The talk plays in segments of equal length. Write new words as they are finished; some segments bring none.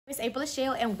It's April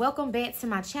Michelle and welcome back to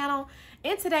my channel.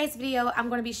 In today's video, I'm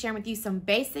going to be sharing with you some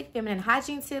basic feminine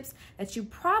hygiene tips that you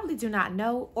probably do not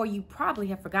know or you probably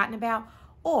have forgotten about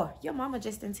or your mama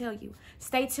just didn't tell you.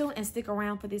 Stay tuned and stick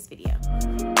around for this video.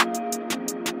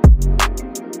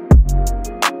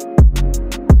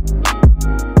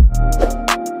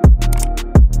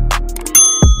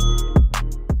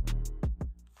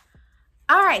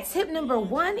 All right, tip number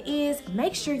one is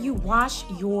make sure you wash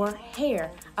your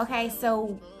hair. Okay,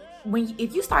 so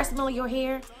if you start smelling your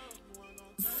hair,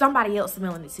 somebody else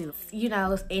smelling it too, you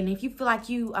know. And if you feel like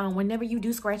you whenever you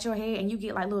do scratch your hair and you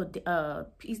get like little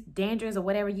dandruff or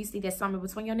whatever, you see that something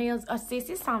between your nails, sis,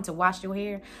 it's time to wash your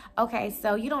hair. Okay,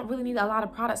 so you don't really need a lot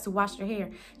of products to wash your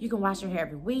hair. You can wash your hair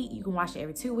every week, you can wash it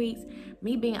every 2 weeks.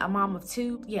 Me being a mom of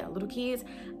two little kids,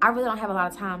 I really don't have a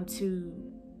lot of time to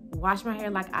wash my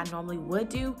hair like I normally would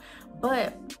do,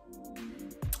 but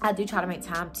I do try to make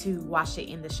time to wash it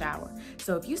in the shower.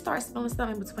 So if you start smelling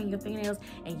something between your fingernails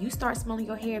and you start smelling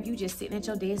your hair, if you just sitting at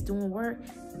your desk doing work,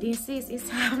 then sis, it's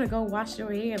time to go wash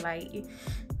your hair. Like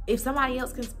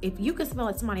if you can smell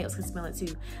it, somebody else can smell it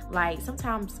too. Like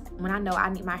sometimes when I know I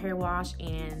need my hair washed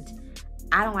and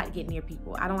I don't like to get near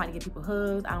people. I don't like to give people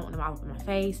hugs. I don't want them all over my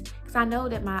face because I know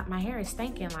that my hair is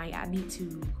stinking. Like I need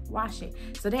to wash it.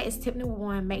 So that is tip number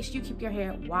one. Make sure you keep your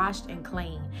hair washed and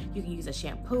clean. You can use a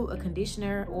shampoo, a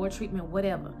conditioner, or a treatment,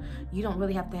 whatever. You don't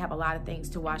really have to have a lot of things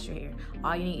to wash your hair.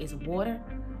 All you need is water,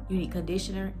 you need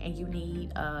conditioner, and you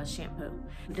need shampoo.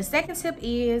 The second tip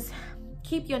is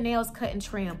keep your nails cut and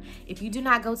trimmed. If you do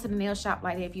not go to the nail shop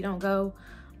like that, if you don't go,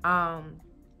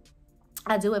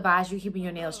 I do advise you keeping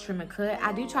your nails trim and cut.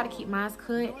 I do try to keep mine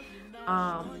cut.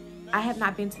 I have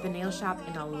not been to the nail shop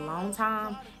in a long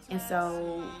time, and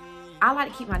so I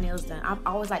like to keep my nails done. I've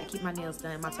always like to keep my nails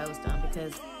done, my toes done,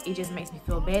 because it just makes me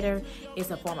feel better. It's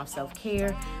a form of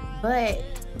self-care, but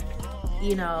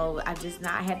you know, I just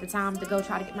not had the time to go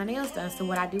try to get my nails done. So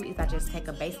what I do is I just take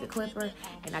a basic clipper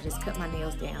and I just cut my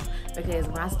nails down, because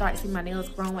when I start to see my nails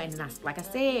growing, and like I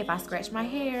said, if I scratch my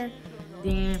hair,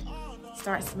 then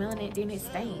start smelling it, then it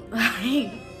stinks.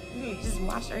 Like, just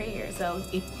wash your hair. So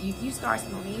if you start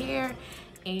smelling your hair,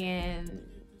 and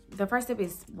the first tip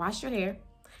is wash your hair,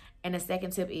 and the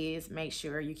second tip is make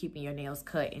sure you're keeping your nails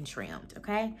cut and trimmed.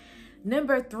 Okay,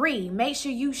 number three, make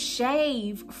sure you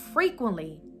shave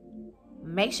frequently.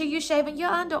 Make sure you're shaving your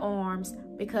underarms,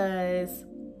 because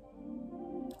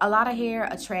a lot of hair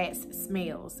attracts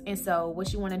smells. And so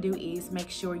what you want to do is make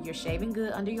sure you're shaving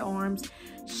good under your arms,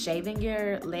 shaving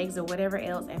your legs or whatever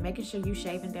else, and making sure you're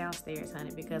shaving downstairs, honey,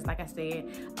 because like I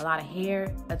said, a lot of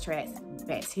hair attracts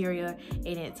bacteria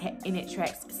and it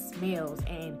attracts smells.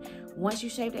 And once you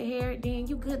shave the hair, then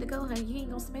you good to go, honey. You ain't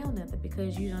gonna smell nothing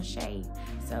because you done shaved.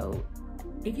 So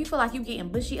if you feel like you're getting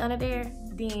bushy under there,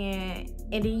 and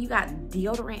then you got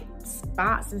deodorant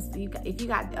spots, and if you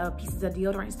got pieces of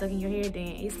deodorant stuck in your hair, then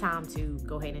it's time to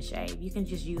go ahead and shave. You can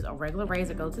just use a regular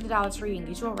razor. Go to the Dollar Tree and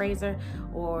get you a razor,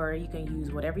 or you can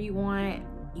use whatever you want.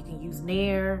 You can use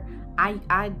Nair.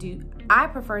 I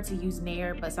prefer to use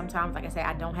Nair, but sometimes, like I said,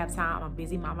 I don't have time. I'm a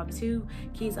busy mom of two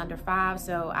kids under 5,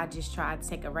 so I just try to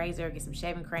take a razor, get some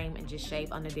shaving cream, and just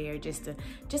shave under there, just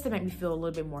to make me feel a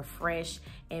little bit more fresh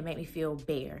and make me feel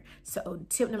bare. So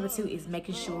tip number 2 is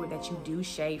making sure that you do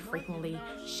shave frequently.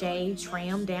 Shave,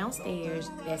 trim downstairs.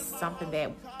 That's something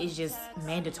that is just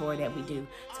mandatory that we do.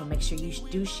 So make sure you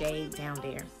do shave down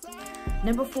there.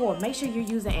 Number 4, make sure you're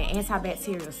using an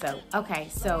antibacterial soap. Okay,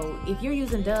 so if you're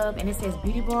using Dove and it says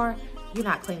Beauty Bar, you're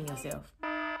not cleaning yourself.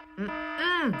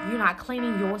 You're not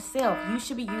cleaning yourself. You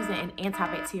should be using an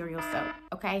antibacterial soap,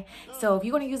 okay? So if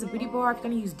you're gonna use a Beauty Bar, if you're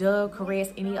gonna use Dove, Caress,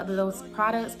 any other of those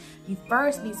products, you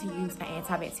first need to use an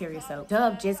antibacterial soap.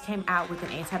 Dove just came out with an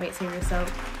antibacterial soap,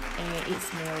 and it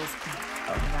smells,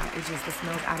 oh my God, it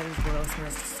smells out of this world. It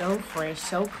smells so fresh,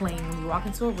 so clean. When you walk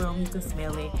into a room, you can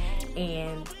smell it.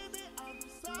 And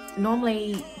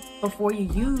normally, before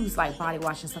you use like body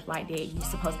wash and stuff like that, you're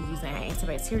supposed to be using an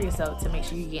antibacterial soap to make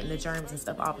sure you're getting the germs and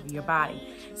stuff off of your body.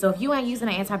 So if you ain't using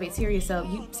an antibacterial soap,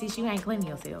 you ain't cleaning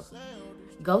yourself.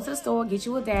 Go to the store, get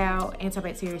you a Dow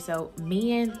antibacterial soap.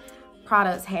 Men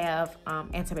products have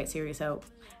antibacterial soap.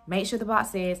 Make sure the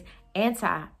box says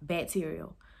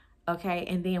antibacterial. Okay,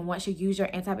 and then once you use your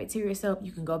antibacterial soap,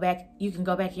 you can go back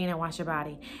in and wash your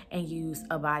body and use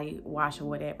a body wash or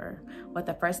whatever. But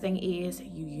the first thing is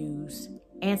you use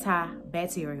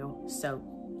antibacterial soap.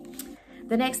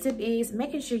 The next tip is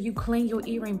making sure you clean your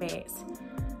earring bags.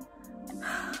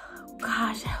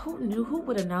 Gosh, who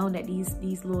would have known that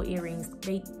these little earrings,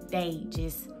 they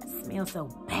just smell so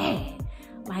bad.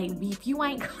 Like, if you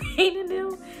ain't cleaning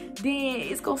them, then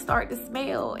it's gonna start to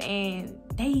smell, and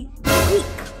they leak.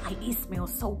 like, it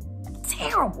smells so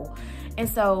terrible. And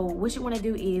so what you want to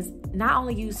do is not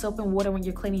only use soap and water when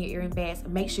you're cleaning your earring bags,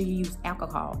 make sure you use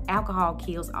alcohol. Alcohol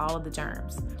kills all of the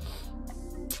germs.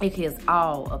 It kills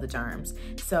all of the germs.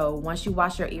 So once you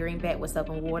wash your earring bag with soap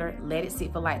and water, let it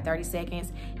sit for like 30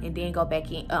 seconds and then go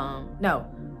back in.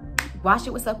 Wash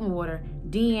it with soap and water,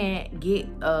 then get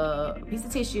a piece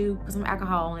of tissue, put some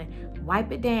alcohol in,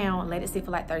 wipe it down, let it sit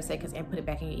for like 30 seconds and put it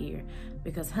back in your ear.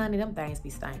 Because honey, them things be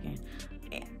stinking.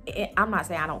 I'm not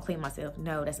saying I don't clean myself.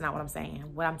 No, that's not what I'm saying.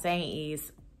 What I'm saying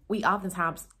is we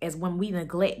oftentimes, as when we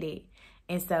neglect it,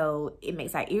 and so it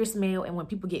makes our ears smell. And when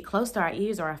people get close to our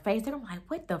ears or our face, they're like,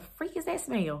 what the freak is that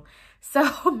smell?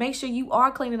 So make sure you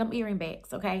are cleaning them earring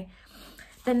bags, okay?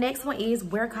 The next one is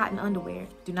wear cotton underwear.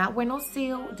 Do not wear no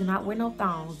seal. Do not wear no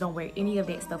thongs. Don't wear any of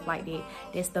that stuff like that.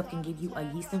 That stuff can give you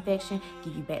a yeast infection,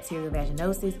 give you bacterial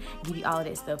vaginosis, give you all of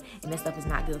that stuff. And that stuff is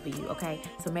not good for you, okay?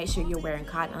 So make sure you're wearing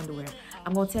cotton underwear.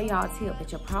 I'm going to tell y'all a tip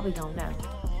that you probably don't know.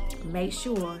 Make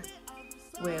sure,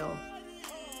 well,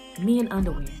 men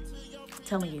underwear. I'm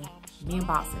telling you, men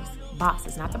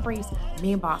boxers, not the briefs,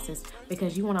 men boxers,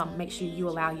 because you want to make sure you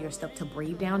allow your stuff to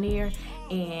breathe down there.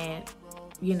 And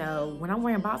you know, when I'm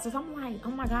wearing boxers, I'm like,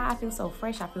 oh my God, I feel so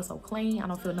fresh. I feel so clean. I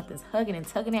don't feel nothing's hugging and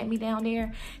tugging at me down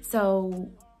there. So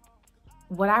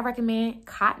what I recommend,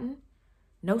 cotton,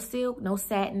 no silk, no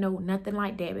satin, no nothing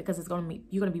like that, because it's gonna be,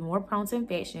 you're gonna be more prone to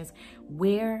infections.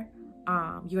 You're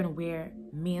gonna wear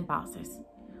men boxers,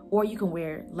 or you can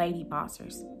wear lady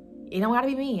boxers. It don't gotta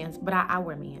be men's, but I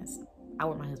wear men's. I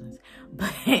wear my husband's,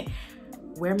 but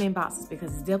wear men boxers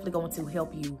because it's definitely going to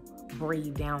help you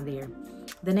breathe down there.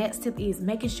 The next tip is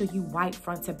making sure you wipe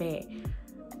front to back.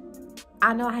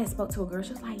 I know I had spoke to a girl.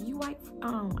 She was like, you wipe,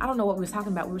 I don't know what we was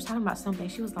talking about. We were talking about something.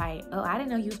 She was like, oh, I didn't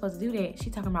know you were supposed to do that. She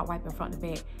talking about wiping front to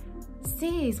back.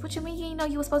 Sis, what you mean you didn't know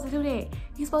you were supposed to do that?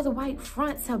 You're supposed to wipe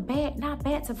front to back, not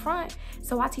back to front.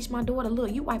 So I teach my daughter,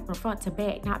 look, you wipe from front to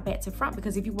back, not back to front.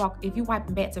 Because if you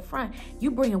wiping back to front,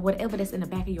 you bringing whatever that's in the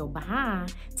back of your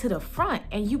behind to the front.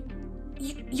 And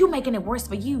you making it worse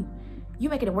for you. You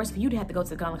making it worse for you to have to go to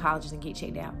the gynecologist and get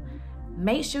checked out.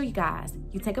 Make sure, you guys,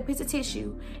 you take a piece of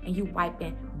tissue and you wipe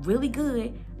it really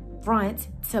good front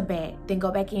to back. Then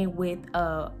go back in with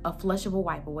a flushable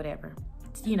wipe or whatever,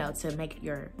 you know, to make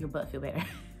your butt feel better.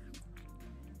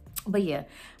 But yeah,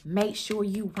 make sure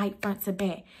you wipe front to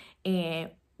back.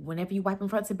 And whenever you wipe from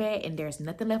front to back and there's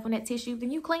nothing left on that tissue, then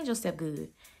you clean yourself good.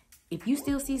 If you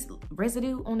still see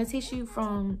residue on the tissue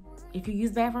from if you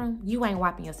use the bathroom, you ain't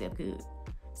wiping yourself good.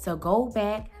 So go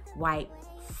back, wipe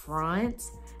front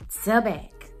to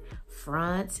back,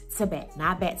 front to back,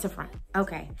 not back to front.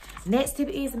 Okay, next tip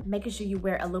is making sure you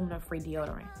wear aluminum-free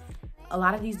deodorant. A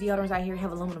lot of these deodorants out here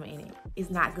have aluminum in it.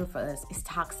 It's not good for us, it's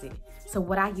toxic. So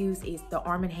what I use is the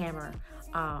Arm & Hammer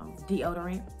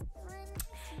deodorant.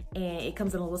 And it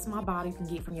comes in a little small bottle you can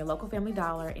get from your local Family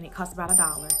Dollar, and it costs about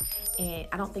 $1. And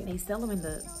I don't think they sell them in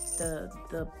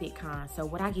the big kind. So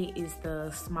what I get is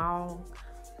the small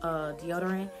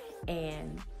deodorant,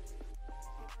 and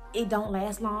it don't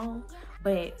last long,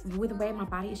 but with the way my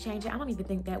body is changing, I don't even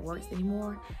think that works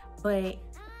anymore. But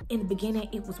in the beginning,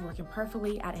 it was working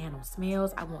perfectly. I didn't have no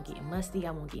smells. I wasn't getting musty.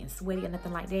 I wasn't getting sweaty or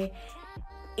nothing like that.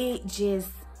 It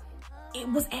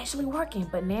was actually working.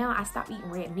 But now I stopped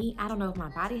eating red meat. I don't know if my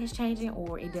body is changing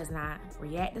or it does not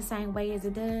react the same way as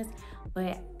it does,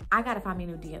 but I gotta find me a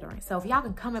new deodorant. So if y'all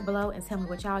can comment below and tell me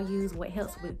what y'all use, what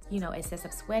helps with, you know,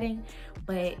 excessive sweating.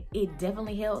 But it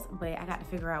definitely helps, but I got to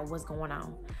figure out what's going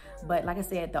on. But like I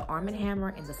said, the Arm &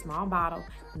 Hammer in the small bottle,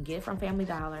 you can get it from Family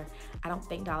Dollar. I don't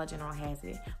think Dollar General has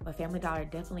it, but Family Dollar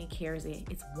definitely carries it.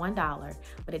 It's $1,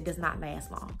 but it does not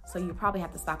last long. So you probably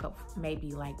have to stock up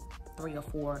maybe like three or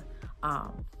four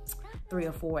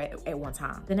at one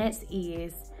time. The next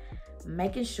is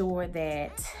making sure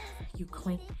that you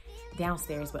clean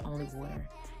downstairs with only water.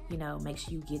 You know, make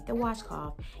sure you get the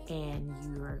washcloth and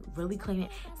you're really clean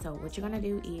it. So what you're gonna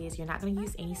do is you're not gonna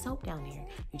use any soap down there.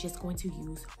 You're just going to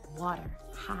use water,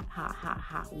 hot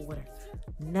water,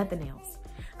 nothing else.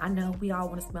 I know we all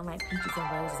want to smell like peaches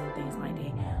and roses and things like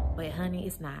that, but honey,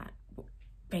 it's not.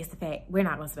 Face the fact, we're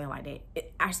not gonna smell like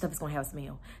that. Our stuff is gonna have a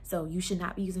smell. So you should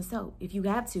not be using soap. If you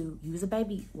have to, use a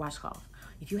baby washcloth.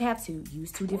 If you have to,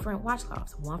 use 2 different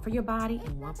washcloths, one for your body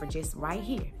and one for just right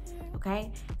here.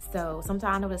 Okay, so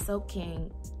sometimes I know the soap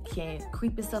can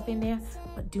creep itself in there,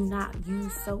 but do not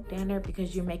use soap down there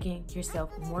because you're making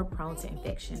yourself more prone to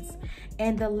infections.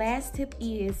 And the last tip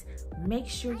is make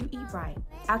sure you eat right.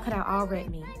 I cut out all red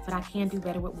meat, but I can do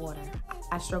better with water.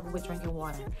 I struggle with drinking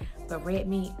water. But red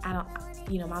meat, I don't,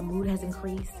 you know, my mood has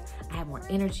increased. I have more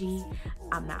energy.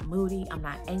 I'm not moody. I'm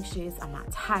not anxious. I'm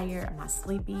not tired. I'm not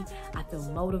sleepy. I feel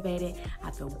motivated.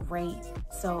 I feel great.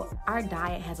 So our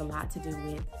diet has a lot to do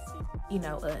with, you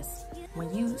know, us.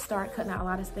 When you start cutting out a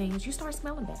lot of things, you start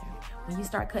smelling better. When you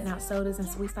start cutting out sodas and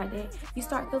sweets like that, you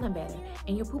start feeling better.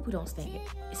 And your poo-poo don't stink.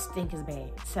 It stink is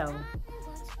bad. So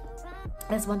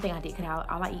that's one thing I did cut out.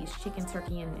 All I eat is chicken,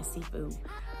 turkey, and seafood.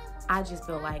 I just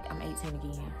feel like I'm 18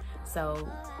 again. So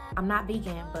I'm not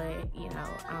vegan, but you know,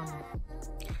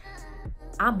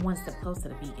 I'm one step closer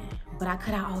to vegan. But I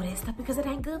cut out all that stuff because it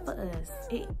ain't good for us.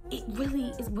 It's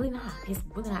really not. It's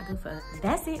really not good for us.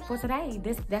 That's it for today.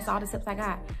 That's all the tips I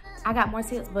got. I got more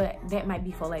tips, but that might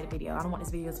be for a later video. I don't want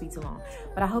this video to be too long.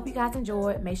 But I hope you guys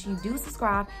enjoyed. Make sure you do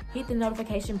subscribe. Hit the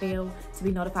notification bell to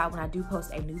be notified when I do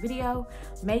post a new video.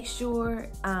 Make sure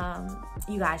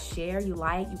you guys share, you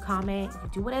like, you comment, you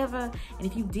do whatever. And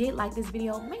if you did like this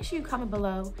video, make sure you comment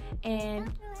below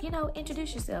and, you know,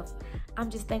 introduce yourself. I'm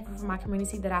just thankful for my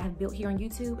community that I have built here on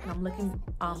YouTube, and I'm looking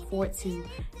forward to,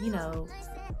 you know,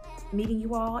 meeting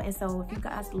you all. And so if you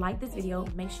guys like this video,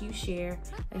 make sure you share.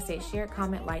 Like I said, share,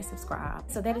 comment, like, subscribe.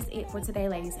 So that is it for today,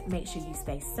 ladies. Make sure you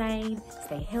stay sane,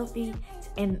 stay healthy,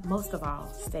 and most of all,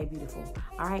 stay beautiful.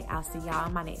 All right, I'll see y'all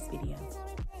in my next video.